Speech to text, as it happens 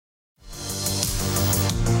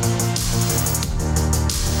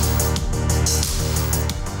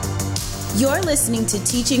You're listening to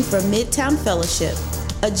Teaching from Midtown Fellowship,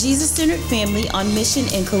 a Jesus-centered family on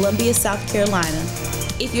mission in Columbia, South Carolina.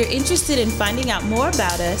 If you're interested in finding out more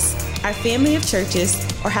about us, our family of churches,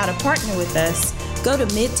 or how to partner with us, go to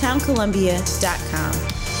midtowncolumbia.com.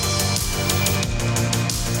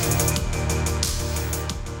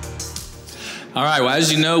 All right, well,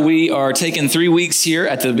 as you know, we are taking 3 weeks here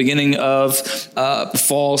at the beginning of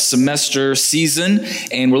fall semester season,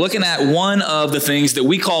 and we're looking at one of the things that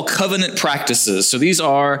we call covenant practices. So these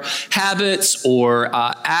are habits or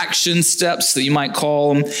action steps that you might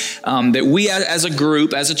call them, that we as a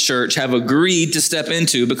group, as a church, have agreed to step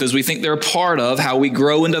into because we think they're a part of how we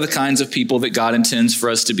grow into the kinds of people that God intends for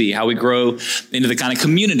us to be, how we grow into the kind of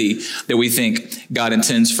community that we think God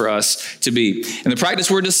intends for us to be. And the practice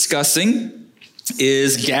we're discussing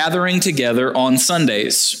is gathering together on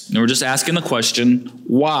Sundays. And we're just asking the question,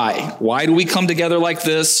 why? Why do we come together like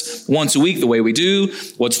this once a week the way we do?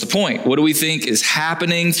 What's the point? What do we think is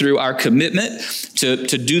happening through our commitment to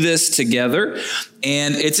do this together?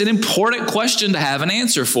 And it's an important question to have an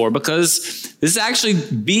answer for, because this is actually,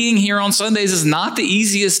 being here on Sundays is not the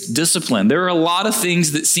easiest discipline. There are a lot of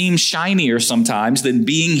things that seem shinier sometimes than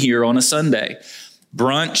being here on a Sunday.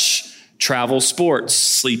 Brunch, travel sports,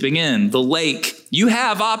 sleeping in, the lake. You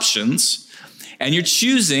have options, and you're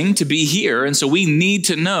choosing to be here. And so we need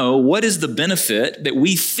to know what is the benefit that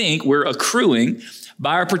we think we're accruing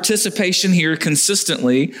by our participation here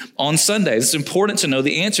consistently on Sundays. It's important to know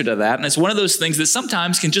the answer to that. And it's one of those things that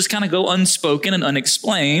sometimes can just kind of go unspoken and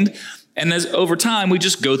unexplained. And as over time, we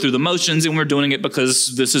just go through the motions, and we're doing it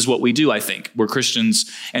because this is what we do, I think. We're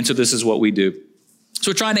Christians, and so this is what we do. So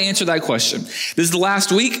we're trying to answer that question. This is the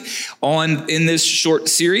last week in this short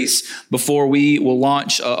series before we will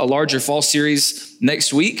launch a larger fall series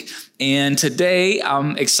next week. And today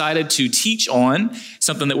I'm excited to teach on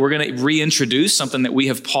something that we're going to reintroduce, something that we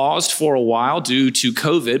have paused for a while due to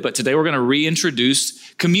COVID. But today we're going to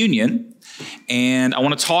reintroduce communion. And I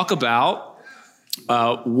want to talk about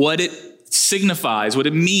what it signifies, what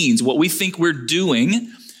it means, what we think we're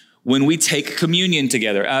doing when we take communion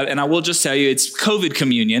together. And I will just tell you, it's COVID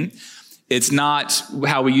communion. It's not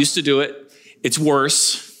how we used to do it. It's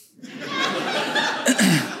worse.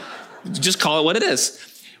 Just call it what it is.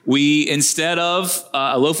 We, instead of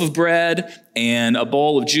a loaf of bread and a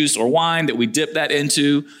bowl of juice or wine that we dip that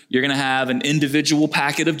into, you're going to have an individual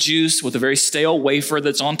packet of juice with a very stale wafer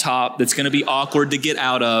that's on top that's going to be awkward to get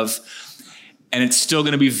out of. And it's still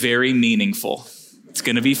going to be very meaningful. It's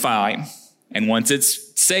going to be fine. And once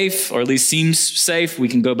it's safe, or at least seems safe, we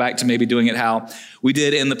can go back to maybe doing it how we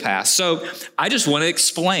did in the past. So I just want to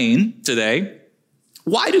explain today,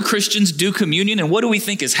 why do Christians do communion, and what do we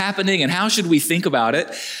think is happening, and how should we think about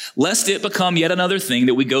it, lest it become yet another thing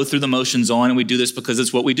that we go through the motions on, and we do this because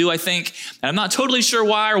it's what we do, I think. And I'm not totally sure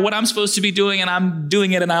why or what I'm supposed to be doing, and I'm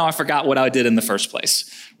doing it, and now I forgot what I did in the first place.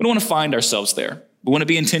 We don't want to find ourselves there. We want to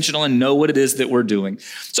be intentional and know what it is that we're doing.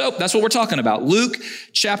 So that's what we're talking about. Luke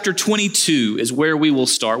chapter 22 is where we will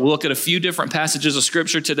start. We'll look at a few different passages of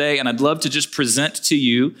scripture today, and I'd love to just present to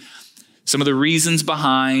you some of the reasons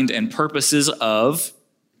behind and purposes of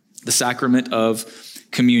the sacrament of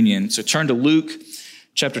communion. So turn to Luke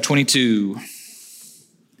chapter 22.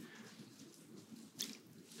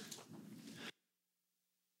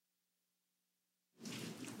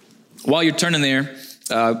 While you're turning there,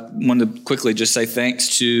 I wanted to quickly just say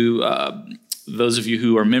thanks to those of you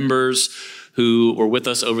who are members who were with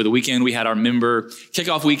us over the weekend. We had our member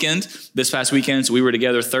kickoff weekend this past weekend. So we were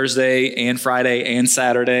together Thursday and Friday and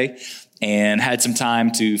Saturday and had some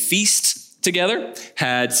time to feast together,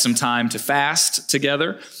 had some time to fast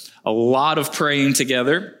together, a lot of praying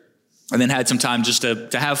together, and then had some time just to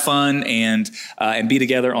have fun and be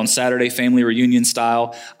together on Saturday, family reunion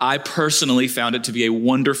style. I personally found it to be a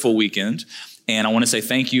wonderful weekend. And I want to say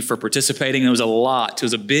thank you for participating. It was a lot. It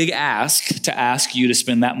was a big ask to ask you to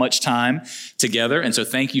spend that much time together. And so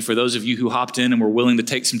thank you for those of you who hopped in and were willing to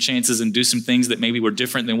take some chances and do some things that maybe were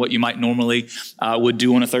different than what you might normally would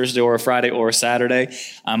do on a Thursday or a Friday or a Saturday.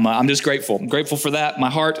 I'm just grateful. I'm grateful for that.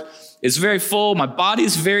 My heart is very full. My body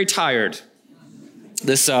is very tired.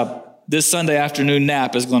 This Sunday afternoon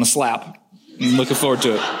nap is going to slap. I'm looking forward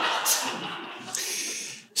to it.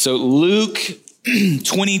 So Luke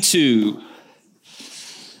 22.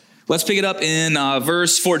 Let's pick it up in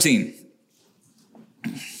verse 14.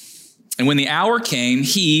 And when the hour came,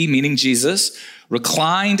 he, meaning Jesus,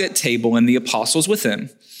 reclined at table and the apostles with him.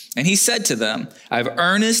 And he said to them, I have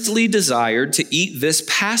earnestly desired to eat this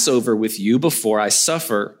Passover with you before I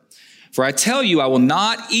suffer. For I tell you, I will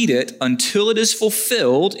not eat it until it is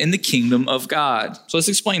fulfilled in the kingdom of God. So let's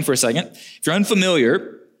explain for a second. If you're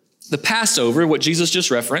unfamiliar, the Passover, what Jesus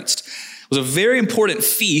just referenced, was a very important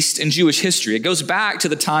feast in Jewish history. It goes back to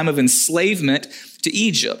the time of enslavement to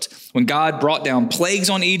Egypt, when God brought down plagues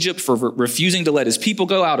on Egypt for refusing to let his people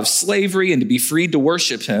go out of slavery and to be freed to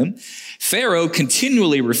worship him. Pharaoh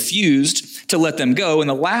continually refused to let them go. And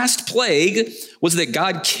the last plague was that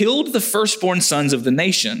God killed the firstborn sons of the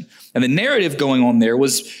nation. And the narrative going on there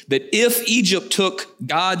was that if Egypt took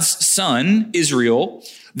God's son, Israel,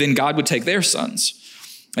 then God would take their sons.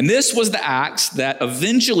 And this was the act that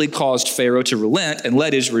eventually caused Pharaoh to relent and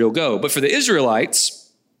let Israel go. But for the Israelites,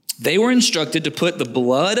 they were instructed to put the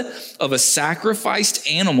blood of a sacrificed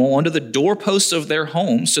animal onto the doorposts of their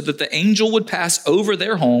homes so that the angel would pass over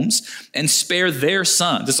their homes and spare their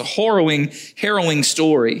sons. It's a harrowing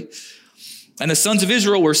story. And the sons of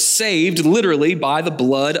Israel were saved literally by the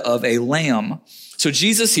blood of a lamb. So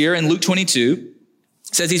Jesus here in Luke 22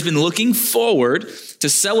 says he's been looking forward to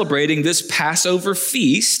celebrating this Passover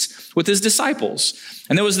feast with his disciples.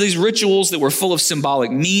 And there was these rituals that were full of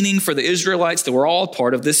symbolic meaning for the Israelites that were all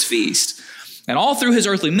part of this feast. And all through his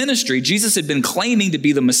earthly ministry, Jesus had been claiming to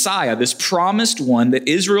be the Messiah, this promised one that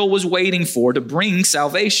Israel was waiting for to bring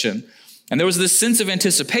salvation. And there was this sense of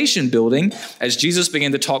anticipation building as Jesus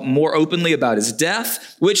began to talk more openly about his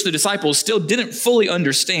death, which the disciples still didn't fully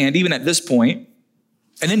understand, even at this point.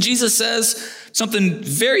 And then Jesus says something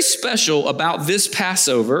very special about this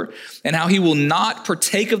Passover and how he will not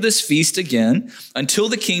partake of this feast again until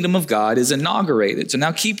the kingdom of God is inaugurated. So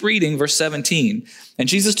now keep reading verse 17. And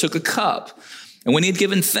Jesus took a cup, and when he had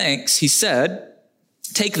given thanks, he said,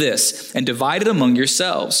 "Take this and divide it among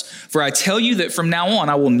yourselves. For I tell you that from now on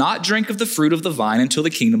I will not drink of the fruit of the vine until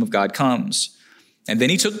the kingdom of God comes." And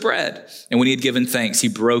then he took bread, and when he had given thanks, he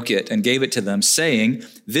broke it and gave it to them, saying,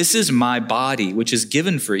 "This is my body, which is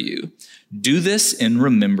given for you. Do this in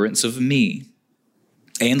remembrance of me."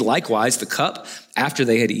 And likewise the cup after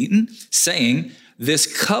they had eaten, saying, "This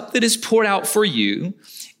cup that is poured out for you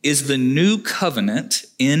is the new covenant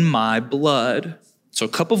in my blood." So a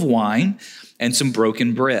cup of wine and some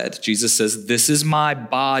broken bread. Jesus says, "This is my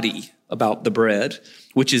body," about the bread,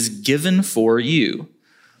 "which is given for you."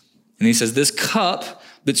 And he says, "This cup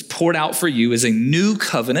that's poured out for you is a new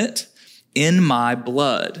covenant in my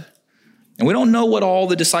blood." And we don't know what all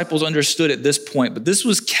the disciples understood at this point, but this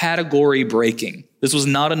was category breaking. This was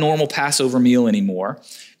not a normal Passover meal anymore.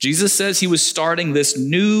 Jesus says he was starting this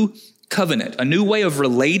new covenant, a new way of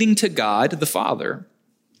relating to God the Father.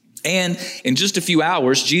 And in just a few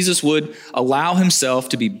hours, Jesus would allow himself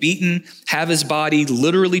to be beaten, have his body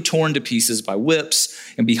literally torn to pieces by whips,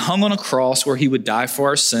 and be hung on a cross where he would die for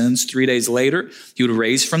our sins. 3 days later, he would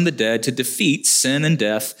rise from the dead to defeat sin and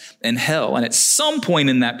death and hell. And at some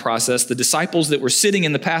point in that process, the disciples that were sitting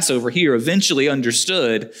in the Passover here eventually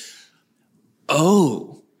understood,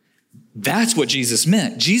 oh, that's what Jesus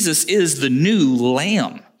meant. Jesus is the new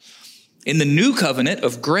lamb. In the new covenant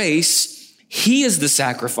of grace, he is the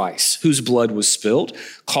sacrifice whose blood was spilled,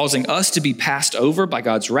 causing us to be passed over by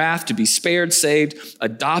God's wrath, to be spared, saved,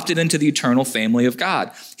 adopted into the eternal family of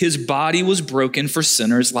God. His body was broken for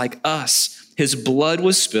sinners like us. His blood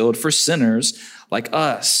was spilled for sinners like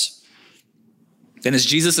us. Then as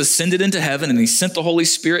Jesus ascended into heaven and he sent the Holy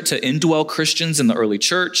Spirit to indwell Christians in the early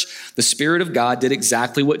church, the Spirit of God did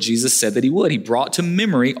exactly what Jesus said that he would. He brought to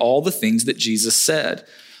memory all the things that Jesus said.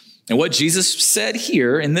 And what Jesus said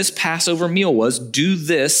here in this Passover meal was, "Do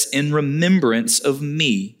this in remembrance of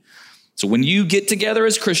me." So when you get together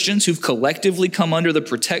as Christians who've collectively come under the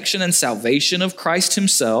protection and salvation of Christ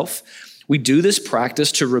himself, we do this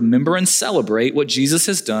practice to remember and celebrate what Jesus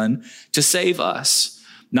has done to save us.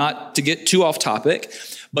 Not to get too off topic,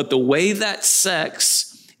 but the way that sex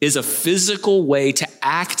is a physical way to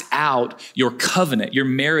act out your covenant, your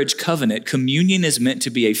marriage covenant. Communion is meant to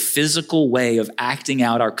be a physical way of acting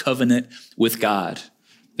out our covenant with God.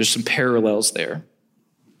 There's some parallels there.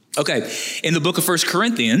 Okay, in the book of 1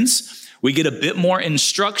 Corinthians, we get a bit more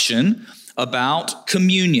instruction about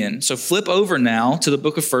communion. So flip over now to the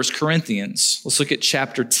book of 1 Corinthians. Let's look at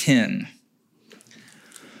chapter 10.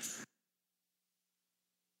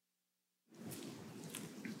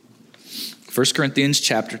 1 Corinthians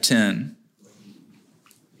chapter 10.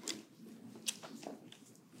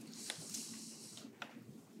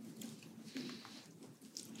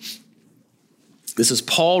 This is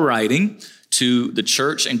Paul writing to the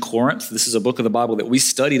church in Corinth. This is a book of the Bible that we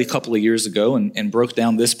studied a couple of years ago and broke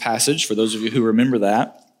down this passage for those of you who remember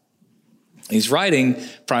that. He's writing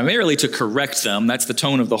primarily to correct them. That's the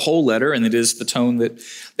tone of the whole letter, and it is the tone that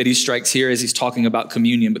he strikes here as he's talking about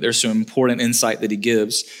communion, but there's some important insight that he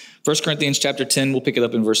gives. 1 Corinthians chapter 10, we'll pick it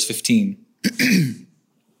up in verse 15.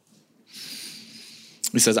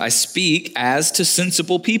 He says, "I speak as to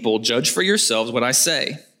sensible people. Judge for yourselves what I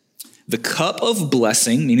say. The cup of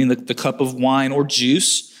blessing, meaning the cup of wine or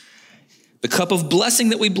juice, the cup of blessing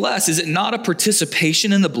that we bless, is it not a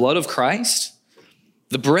participation in the blood of Christ?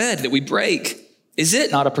 The bread that we break, is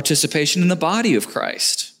it not a participation in the body of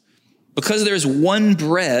Christ? Because there is one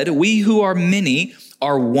bread, we who are many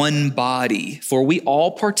are one body, for we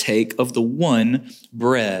all partake of the one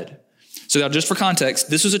bread. So now just for context,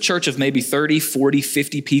 this was a church of maybe 30, 40,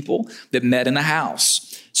 50 people that met in a house.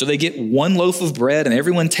 So they get one loaf of bread and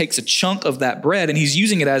everyone takes a chunk of that bread, and he's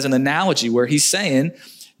using it as an analogy where he's saying,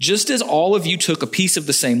 just as all of you took a piece of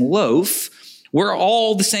the same loaf, we're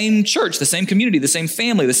all the same church, the same community, the same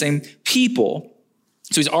family, the same people.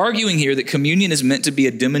 So he's arguing here that communion is meant to be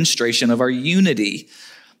a demonstration of our unity.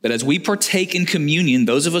 That as we partake in communion,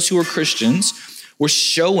 those of us who are Christians, we're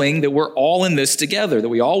showing that we're all in this together, that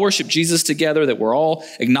we all worship Jesus together, that we're all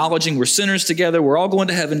acknowledging we're sinners together, we're all going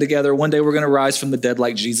to heaven together. One day we're going to rise from the dead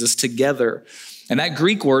like Jesus together. And that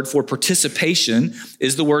Greek word for participation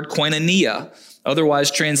is the word koinonia,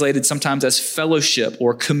 otherwise translated sometimes as fellowship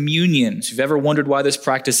or communion. If you've ever wondered why this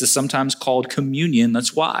practice is sometimes called communion,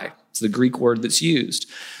 that's why. It's the Greek word that's used.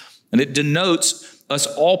 And it denotes us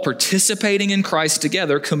all participating in Christ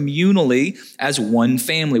together communally as one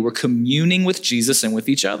family. We're communing with Jesus and with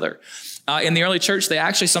each other. In the early church, they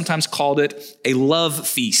actually sometimes called it a love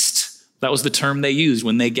feast. That was the term they used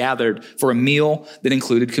when they gathered for a meal that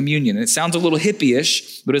included communion. And it sounds a little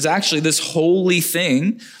hippie-ish, but it's actually this holy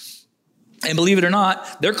thing. And believe it or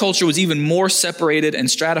not, their culture was even more separated and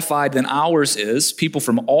stratified than ours is. People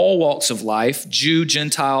from all walks of life, Jew,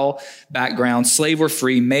 Gentile background, slave or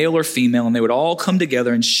free, male or female, and they would all come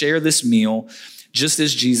together and share this meal just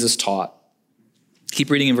as Jesus taught. Keep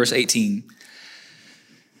reading in verse 18.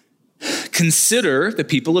 Consider the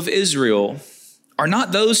people of Israel. Are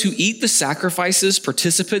not those who eat the sacrifices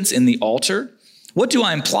participants in the altar? What do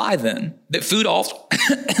I imply then? That food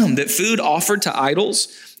offered to idols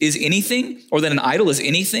is anything, or that an idol is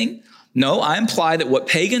anything? No, I imply that what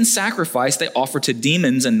pagans sacrifice, they offer to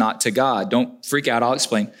demons and not to God. Don't freak out, I'll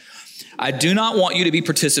explain. I do not want you to be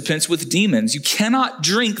participants with demons. You cannot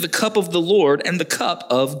drink the cup of the Lord and the cup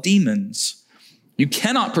of demons. You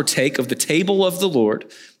cannot partake of the table of the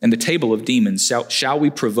Lord and the table of demons. Shall we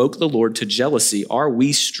provoke the Lord to jealousy? Are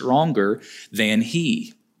we stronger than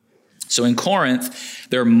he? So in Corinth,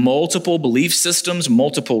 there are multiple belief systems,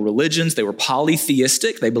 multiple religions. They were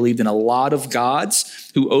polytheistic. They believed in a lot of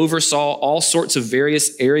gods who oversaw all sorts of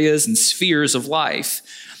various areas and spheres of life.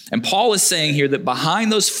 And Paul is saying here that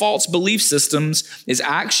behind those false belief systems is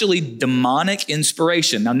actually demonic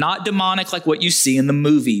inspiration. Now, not demonic like what you see in the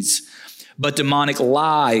movies, but demonic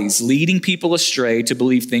lies leading people astray to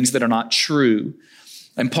believe things that are not true.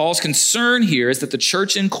 And Paul's concern here is that the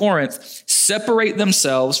church in Corinth separate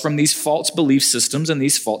themselves from these false belief systems and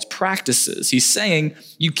these false practices. He's saying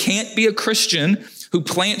you can't be a Christian who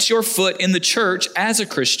plants your foot in the church as a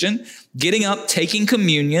Christian, getting up, taking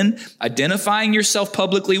communion, identifying yourself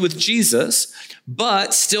publicly with Jesus,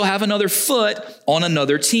 but still have another foot on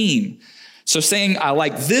another team. So saying, I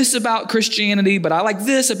like this about Christianity, but I like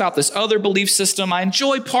this about this other belief system. I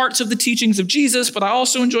enjoy parts of the teachings of Jesus, but I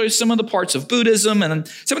also enjoy some of the parts of Buddhism. And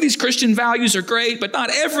some of these Christian values are great, but not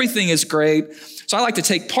everything is great. So I like to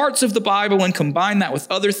take parts of the Bible and combine that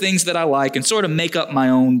with other things that I like and sort of make up my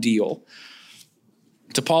own deal.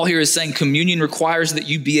 So Paul here is saying communion requires that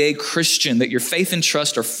you be a Christian, that your faith and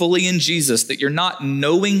trust are fully in Jesus, that you're not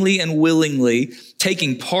knowingly and willingly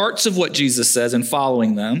taking parts of what Jesus says and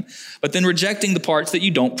following them, but then rejecting the parts that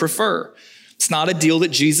you don't prefer. It's not a deal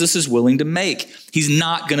that Jesus is willing to make. He's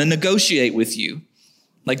not going to negotiate with you.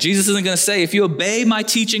 Like Jesus isn't going to say, if you obey my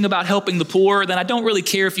teaching about helping the poor, then I don't really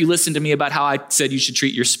care if you listen to me about how I said you should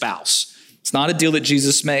treat your spouse. It's not a deal that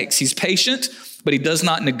Jesus makes. He's patient, but he does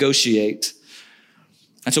not negotiate.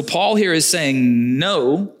 And so Paul here is saying,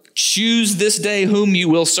 no, choose this day whom you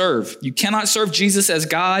will serve. You cannot serve Jesus as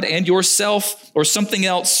God and yourself or something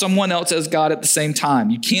else, someone else as God at the same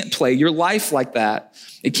time. You can't play your life like that.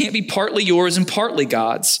 It can't be partly yours and partly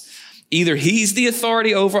God's. Either he's the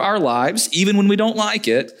authority over our lives, even when we don't like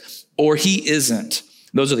it, or he isn't.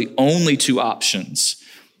 Those are the only two options.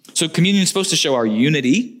 So communion is supposed to show our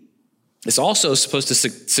unity. It's also supposed to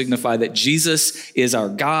signify that Jesus is our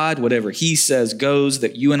God. Whatever he says goes,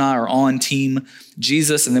 that you and I are on team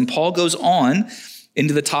Jesus. And then Paul goes on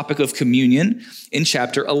into the topic of communion in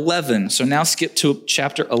chapter 11. So now skip to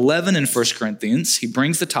chapter 11 in 1 Corinthians. He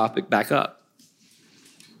brings the topic back up.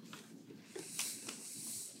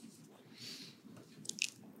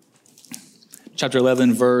 Chapter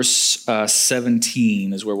 11, verse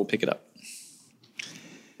 17 is where we'll pick it up.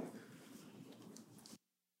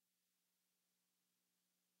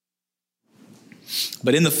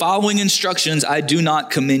 But in the following instructions, I do not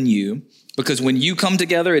commend you, because when you come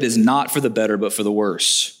together, it is not for the better, but for the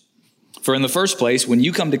worse. For in the first place, when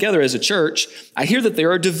you come together as a church, I hear that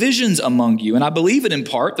there are divisions among you, and I believe it in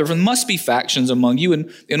part. There must be factions among you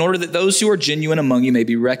in order that those who are genuine among you may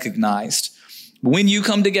be recognized. When you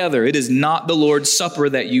come together, it is not the Lord's Supper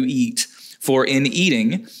that you eat. For in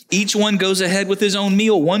eating, each one goes ahead with his own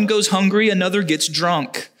meal. One goes hungry, another gets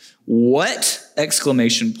drunk. What?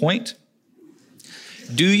 Exclamation point.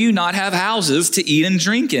 Do you not have houses to eat and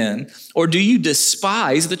drink in? Or do you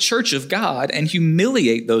despise the church of God and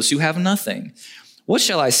humiliate those who have nothing? What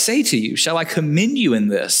shall I say to you? Shall I commend you in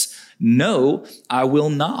this? No, I will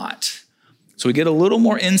not. So we get a little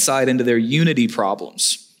more insight into their unity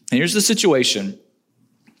problems. And here's the situation.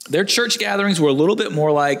 Their church gatherings were a little bit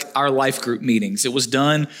more like our life group meetings. It was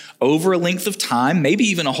done over a length of time, maybe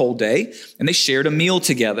even a whole day, and they shared a meal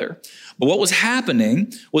together. But what was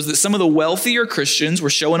happening was that some of the wealthier Christians were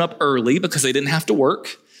showing up early because they didn't have to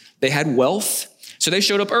work. They had wealth. So they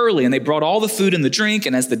showed up early and they brought all the food and the drink.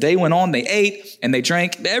 And as the day went on, they ate and they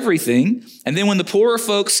drank everything. And then when the poorer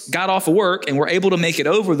folks got off of work and were able to make it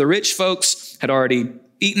over, the rich folks had already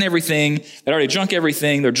eaten everything. They'd already drunk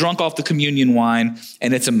everything. They're drunk off the communion wine,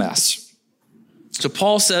 and it's a mess. So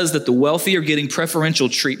Paul says that the wealthy are getting preferential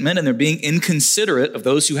treatment and they're being inconsiderate of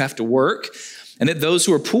those who have to work, and that those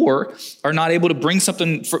who are poor are not able to bring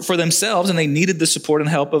something for themselves, and they needed the support and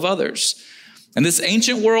help of others. And this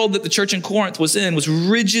ancient world that the church in Corinth was in was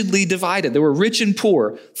rigidly divided. There were rich and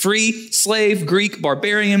poor, free, slave, Greek,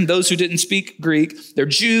 barbarian, those who didn't speak Greek. They're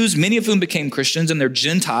Jews, many of whom became Christians, and they're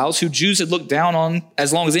Gentiles who Jews had looked down on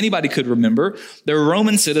as long as anybody could remember. They're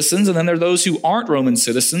Roman citizens, and then there are those who aren't Roman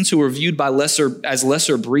citizens who were viewed by as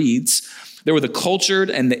lesser breeds. There were the cultured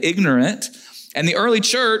and the ignorant. And the early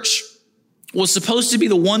church was supposed to be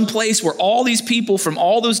the one place where all these people from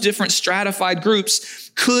all those different stratified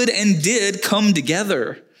groups could and did come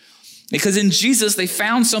together. Because in Jesus, they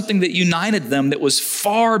found something that united them that was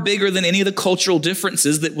far bigger than any of the cultural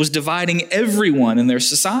differences that was dividing everyone in their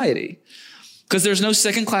society. Because there's no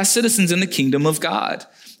second-class citizens in the kingdom of God.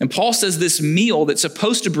 And Paul says this meal that's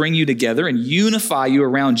supposed to bring you together and unify you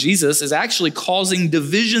around Jesus is actually causing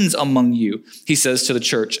divisions among you, he says to the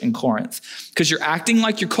church in Corinth, because you're acting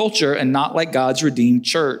like your culture and not like God's redeemed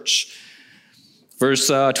church. Verse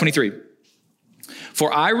 23.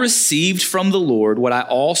 For I received from the Lord what I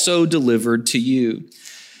also delivered to you,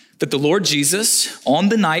 that the Lord Jesus, on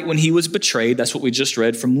the night when he was betrayed, that's what we just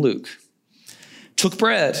read from Luke, took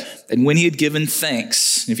bread, and when he had given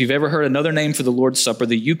thanks, if you've ever heard another name for the Lord's Supper,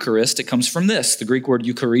 the Eucharist, it comes from this, the Greek word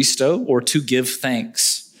Eucharisto, or to give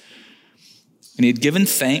thanks. And he had given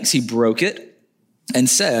thanks, he broke it, and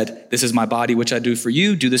said, this is my body which I do for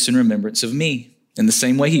you, do this in remembrance of me. In the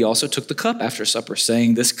same way, he also took the cup after supper,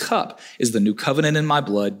 saying, this cup is the new covenant in my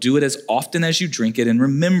blood, do it as often as you drink it in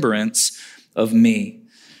remembrance of me.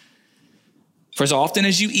 For as often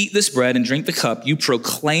as you eat this bread and drink the cup, you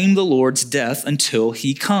proclaim the Lord's death until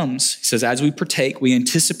he comes. He says, as we partake, we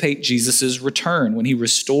anticipate Jesus' return when he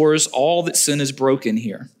restores all that sin has broken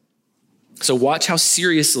here. So watch how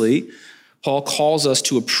seriously Paul calls us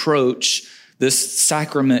to approach this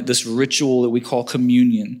sacrament, this ritual that we call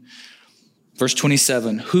communion. Verse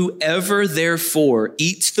 27, whoever therefore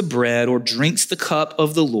eats the bread or drinks the cup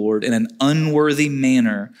of the Lord in an unworthy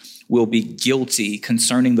manner will be guilty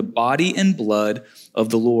concerning the body and blood of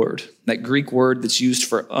the Lord. That Greek word that's used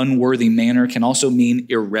for unworthy manner can also mean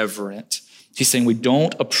irreverent. He's saying we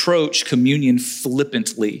don't approach communion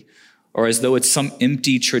flippantly or as though it's some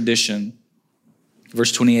empty tradition.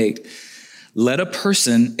 Verse 28, let a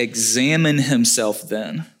person examine himself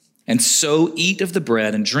then, and so eat of the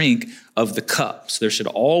bread and drink of the cup. So there should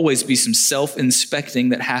always be some self-inspecting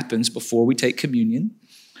that happens before we take communion.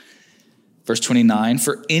 Verse 29,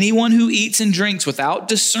 for anyone who eats and drinks without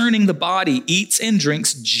discerning the body eats and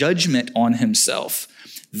drinks judgment on himself.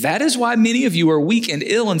 That is why many of you are weak and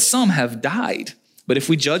ill, and some have died. But if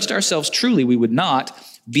we judged ourselves truly, we would not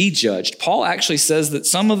be judged. Paul actually says that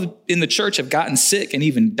some in the church have gotten sick and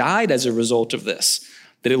even died as a result of this.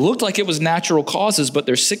 That it looked like it was natural causes, but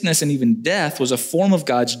their sickness and even death was a form of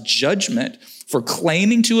God's judgment for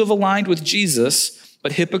claiming to have aligned with Jesus,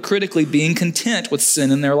 but hypocritically being content with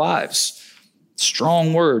sin in their lives.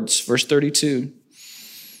 Strong words, verse 32.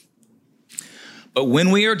 But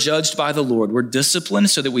when we are judged by the Lord, we're disciplined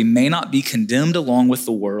so that we may not be condemned along with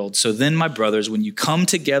the world. So then, my brothers, when you come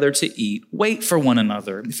together to eat, wait for one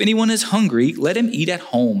another. If anyone is hungry, let him eat at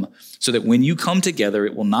home, so that when you come together,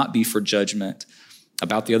 it will not be for judgment.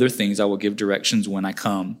 About the other things, I will give directions when I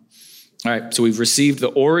come. All right, so we've received the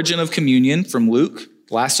origin of communion from Luke,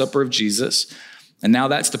 Last Supper of Jesus. And now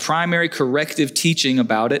that's the primary corrective teaching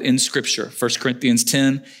about it in Scripture, 1 Corinthians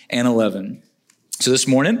 10 and 11. So this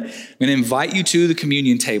morning, I'm going to invite you to the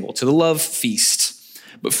communion table, to the love feast.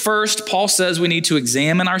 But first, Paul says we need to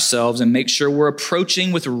examine ourselves and make sure we're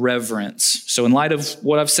approaching with reverence. So in light of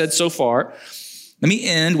what I've said so far, let me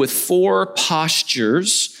end with 4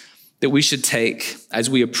 postures that we should take as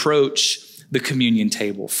we approach the communion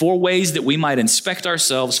table. 4 ways that we might inspect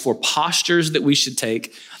ourselves, 4 postures that we should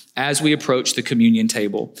take as we approach the communion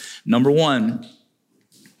table. Number 1,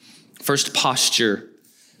 first posture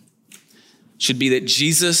should be that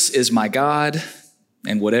Jesus is my God,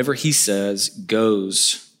 and whatever he says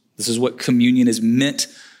goes. This is what communion is meant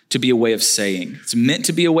to be a way of saying. It's meant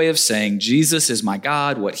to be a way of saying, Jesus is my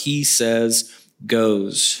God, what he says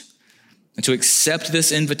goes. And to accept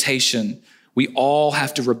this invitation, we all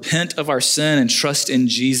have to repent of our sin and trust in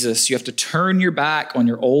Jesus. You have to turn your back on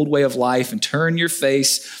your old way of life and turn your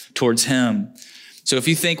face towards him. So if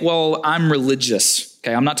you think, well, I'm religious,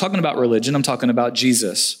 okay, I'm not talking about religion, I'm talking about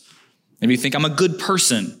Jesus. If you think I'm a good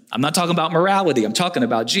person, I'm not talking about morality, I'm talking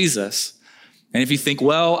about Jesus. And if you think,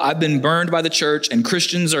 well, I've been burned by the church and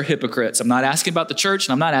Christians are hypocrites, I'm not asking about the church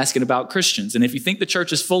and I'm not asking about Christians. And if you think the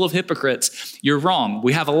church is full of hypocrites, you're wrong.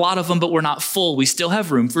 We have a lot of them, but we're not full. We still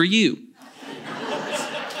have room for you.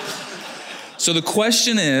 So the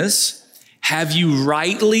question is, have you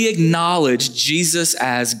rightly acknowledged Jesus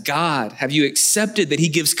as God? Have you accepted that he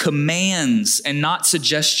gives commands and not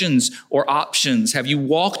suggestions or options? Have you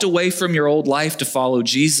walked away from your old life to follow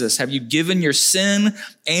Jesus? Have you given your sin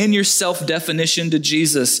and your self-definition to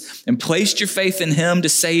Jesus and placed your faith in him to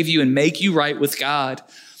save you and make you right with God?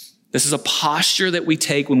 This is a posture that we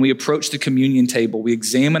take when we approach the communion table. We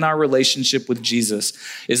examine our relationship with Jesus.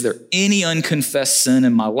 Is there any unconfessed sin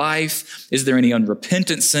in my life? Is there any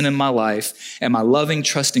unrepentant sin in my life? Am I loving,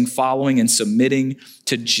 trusting, following, and submitting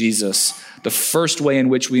to Jesus? The first way in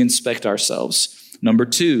which we inspect ourselves. Number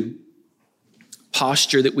 2,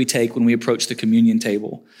 posture that we take when we approach the communion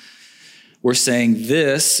table. We're saying,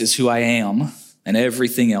 this is who I am, and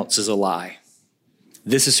everything else is a lie.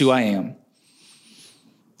 This is who I am.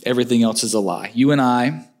 Everything else is a lie. You and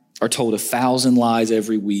I are told 1,000 lies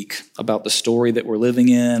every week about the story that we're living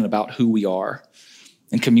in, about who we are.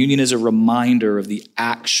 And communion is a reminder of the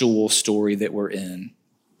actual story that we're in.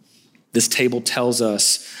 This table tells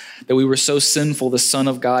us that we were so sinful, the Son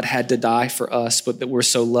of God had to die for us, but that we're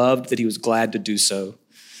so loved that he was glad to do so.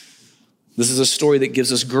 This is a story that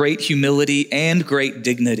gives us great humility and great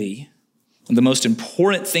dignity. And the most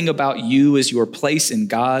important thing about you is your place in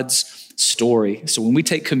God's story. So when we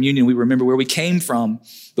take communion, we remember where we came from,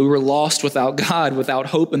 that we were lost without God, without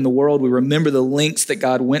hope in the world. We remember the lengths that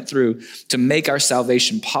God went through to make our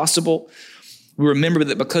salvation possible. We remember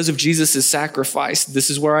that because of Jesus' sacrifice,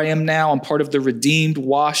 this is where I am now. I'm part of the redeemed,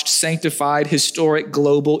 washed, sanctified, historic,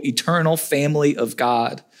 global, eternal family of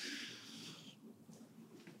God.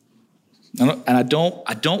 And I don't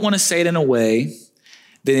want to say it in a way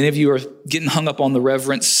that any of you are getting hung up on the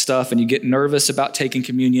reverence stuff and you get nervous about taking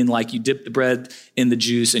communion like you dip the bread in the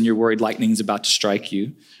juice and you're worried lightning's about to strike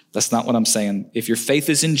you. That's not what I'm saying. If your faith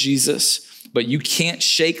is in Jesus, but you can't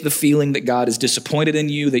shake the feeling that God is disappointed in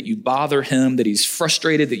you, that you bother him, that he's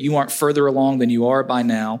frustrated, that you aren't further along than you are by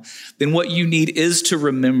now, then what you need is to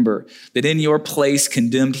remember that in your place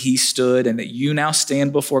condemned he stood, and that you now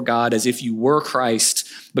stand before God as if you were Christ,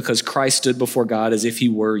 because Christ stood before God as if he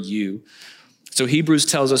were you. So Hebrews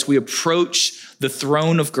tells us we approach the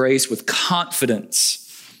throne of grace with confidence.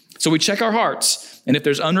 So we check our hearts, and if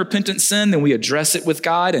there's unrepentant sin, then we address it with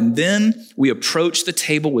God, and then we approach the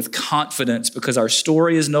table with confidence, because our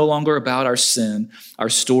story is no longer about our sin. Our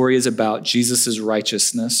story is about Jesus'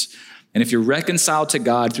 righteousness. And if you're reconciled to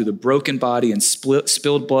God through the broken body and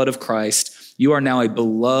spilled blood of Christ, you are now a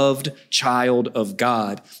beloved child of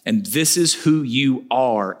God, and this is who you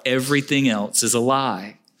are. Everything else is a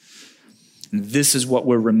lie. And this is what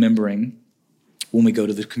we're remembering when we go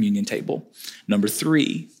to the communion table. Number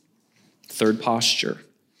 3, third posture.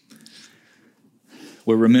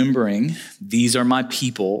 We're remembering these are my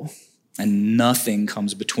people and nothing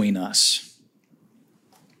comes between us.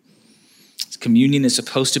 Communion is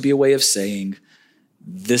supposed to be a way of saying,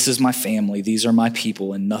 this is my family, these are my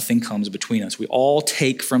people, and nothing comes between us. We all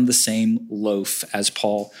take from the same loaf, as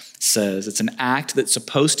Paul says. It's an act that's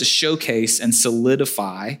supposed to showcase and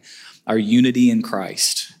solidify our unity in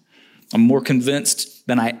Christ. I'm more convinced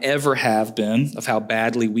than I ever have been of how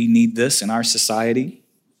badly we need this in our society.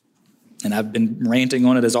 And I've been ranting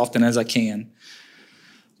on it as often as I can.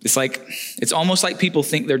 It's almost like people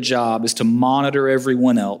think their job is to monitor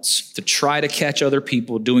everyone else, to try to catch other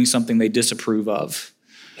people doing something they disapprove of.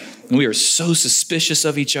 and we are so suspicious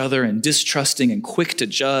of each other and distrusting and quick to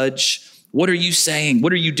judge. What are you saying?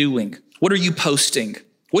 What are you doing? What are you posting?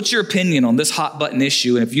 What's your opinion on this hot button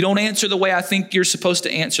issue? And if you don't answer the way I think you're supposed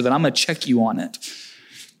to answer, then I'm going to check you on it.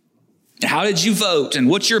 How did you vote? And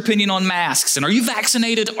what's your opinion on masks? And are you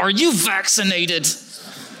vaccinated? Are you vaccinated?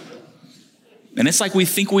 And it's like we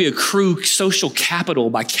think we accrue social capital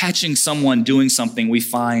by catching someone doing something we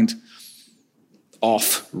find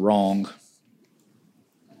off, wrong.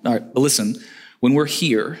 All right, but listen, when we're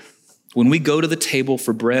here, when we go to the table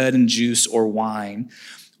for bread and juice or wine,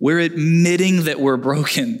 we're admitting that we're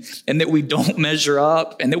broken and that we don't measure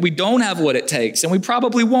up and that we don't have what it takes and we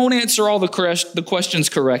probably won't answer all the questions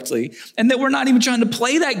correctly and that we're not even trying to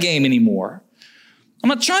play that game anymore. I'm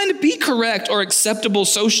not trying to be correct or acceptable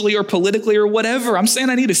socially or politically or whatever. I'm saying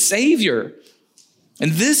I need a savior.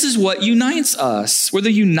 And this is what unites us. We're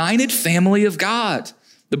the united family of God.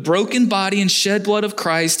 The broken body and shed blood of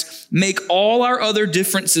Christ make all our other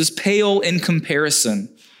differences pale in comparison.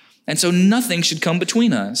 And so nothing should come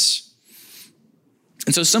between us.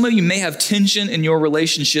 And so some of you may have tension in your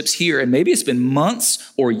relationships here, and maybe it's been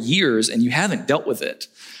months or years and you haven't dealt with it.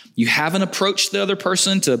 You haven't approached the other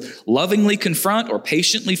person to lovingly confront or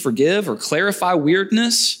patiently forgive or clarify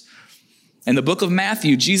weirdness. In the book of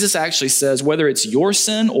Matthew, Jesus actually says whether it's your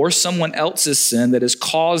sin or someone else's sin that has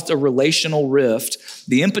caused a relational rift,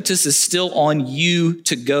 the impetus is still on you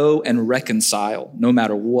to go and reconcile no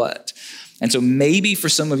matter what. And so maybe for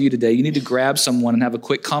some of you today, you need to grab someone and have a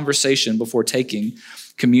quick conversation before taking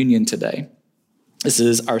communion today. This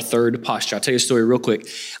is our third posture. I'll tell you a story real quick.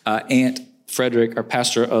 Aunt Frederick, our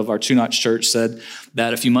pastor of our Two Notch Church, said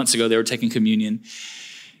that a few months ago they were taking communion.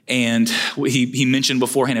 And he mentioned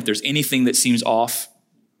beforehand, if there's anything that seems off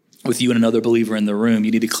with you and another believer in the room,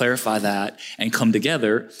 you need to clarify that and come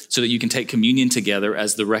together so that you can take communion together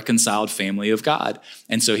as the reconciled family of God.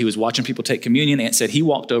 And so he was watching people take communion. Aunt said he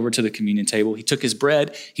walked over to the communion table. He took his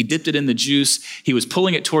bread. He dipped it in the juice. He was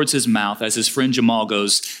pulling it towards his mouth as his friend Jamal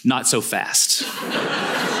goes, "Not so fast."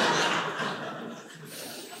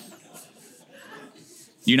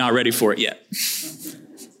 You're not ready for it yet.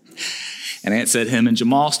 And Aunt said him and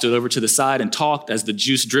Jamal stood over to the side and talked as the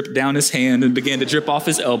juice dripped down his hand and began to drip off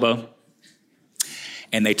his elbow.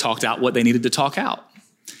 And they talked out what they needed to talk out.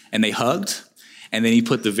 And they hugged. And then he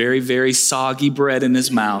put the very, very soggy bread in his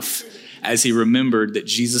mouth as he remembered that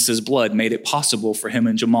Jesus' blood made it possible for him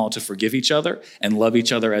and Jamal to forgive each other and love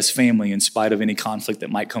each other as family in spite of any conflict that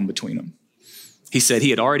might come between them. He said he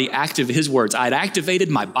had already his words, I had activated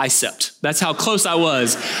my bicep. That's how close I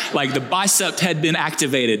was. Like the bicep had been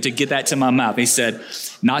activated to get that to my mouth. He said,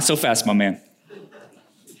 "Not so fast, my man."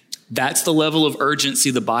 That's the level of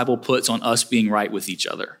urgency the Bible puts on us being right with each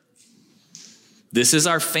other. This is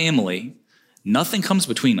our family. Nothing comes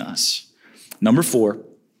between us. Number 4,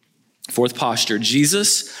 fourth posture.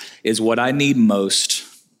 Jesus is what I need most.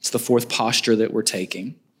 It's the fourth posture that we're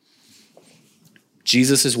taking.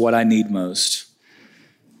 Jesus is what I need most.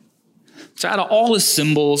 So out of all the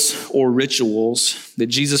symbols or rituals that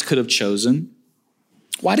Jesus could have chosen,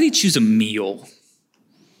 why did he choose a meal?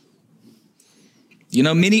 You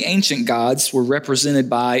know, many ancient gods were represented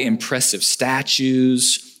by impressive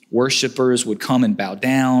statues. Worshipers would come and bow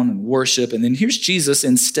down and worship. And then here's Jesus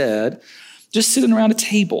instead, just sitting around a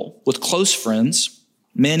table with close friends,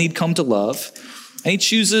 men he'd come to love. And he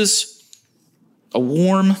chooses a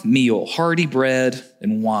warm meal, hearty bread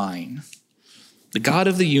and wine. The God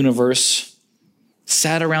of the universe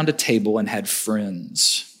sat around a table and had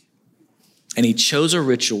friends. And he chose a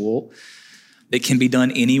ritual that can be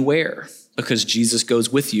done anywhere because Jesus goes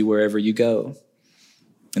with you wherever you go.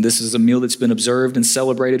 And this is a meal that's been observed and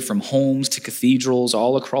celebrated from homes to cathedrals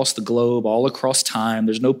all across the globe, all across time.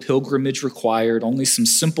 There's no pilgrimage required, only some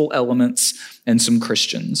simple elements and some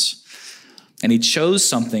Christians. And he chose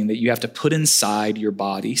something that you have to put inside your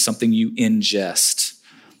body, something you ingest.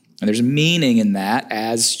 And there's meaning in that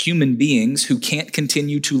as human beings who can't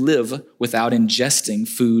continue to live without ingesting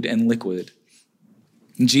food and liquid.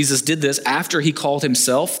 And Jesus did this after he called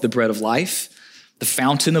himself the bread of life, the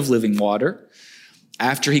fountain of living water,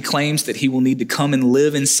 after he claims that he will need to come and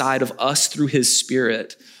live inside of us through his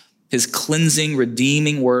Spirit. His cleansing,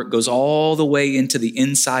 redeeming work goes all the way into the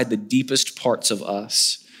inside, the deepest parts of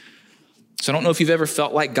us. So I don't know if you've ever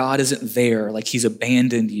felt like God isn't there, like he's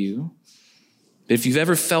abandoned you. But if you've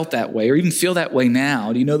ever felt that way or even feel that way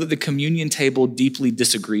now, do you know that the communion table deeply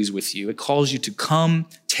disagrees with you? It calls you to come,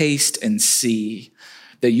 taste, and see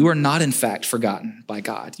that you are not in fact forgotten by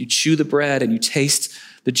God. You chew the bread and you taste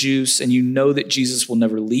the juice, and you know that Jesus will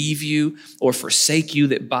never leave you or forsake you,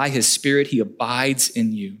 that by his Spirit he abides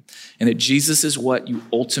in you, and that Jesus is what you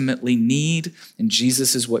ultimately need, and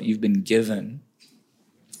Jesus is what you've been given.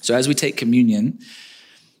 So as we take communion,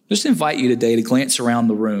 just invite you today to glance around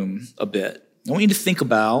the room a bit. I want you to think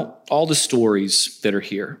about all the stories that are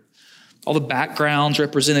here, all the backgrounds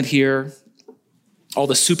represented here, all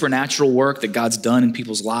the supernatural work that God's done in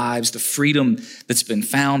people's lives, the freedom that's been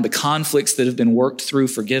found, the conflicts that have been worked through,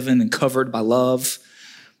 forgiven, and covered by love.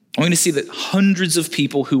 I want you to see that hundreds of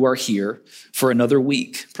people who are here for another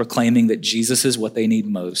week proclaiming that Jesus is what they need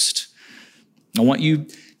most. I want you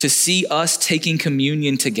to see us taking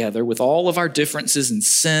communion together with all of our differences in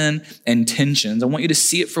sin and tensions. I want you to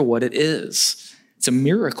see it for what it is. It's a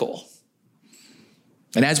miracle.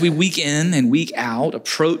 And as we week in and week out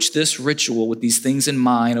approach this ritual with these things in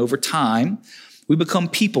mind over time, we become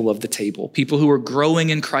people of the table, people who are growing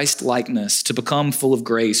in Christ likeness to become full of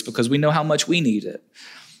grace because we know how much we need it.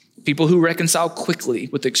 People who reconcile quickly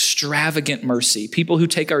with extravagant mercy, people who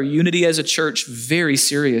take our unity as a church very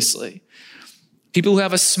seriously. People who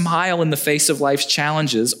have a smile in the face of life's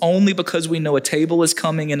challenges only because we know a table is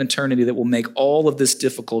coming in eternity that will make all of this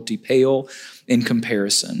difficulty pale in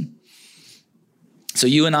comparison. So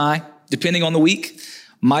you and I, depending on the week,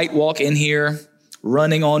 might walk in here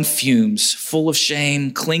running on fumes, full of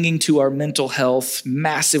shame, clinging to our mental health,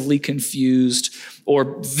 massively confused,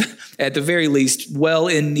 or at the very least, well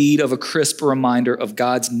in need of a crisp reminder of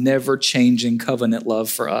God's never-changing covenant love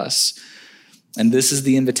for us. And this is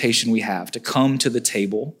the invitation we have, to come to the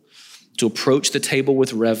table, to approach the table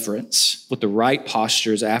with reverence, with the right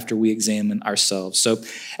postures after we examine ourselves. So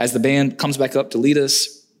as the band comes back up to lead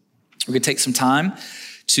us, we're going to take some time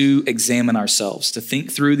to examine ourselves, to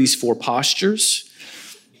think through these 4 postures.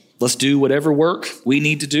 Let's do whatever work we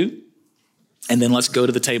need to do, and then let's go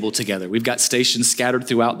to the table together. We've got stations scattered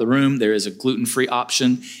throughout the room. There is a gluten-free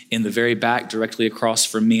option in the very back directly across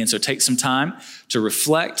from me. And so take some time to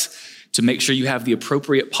reflect, to make sure you have the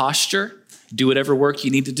appropriate posture, do whatever work you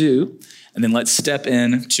need to do, and then let's step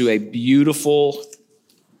into a beautiful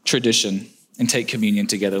tradition and take communion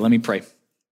together. Let me pray.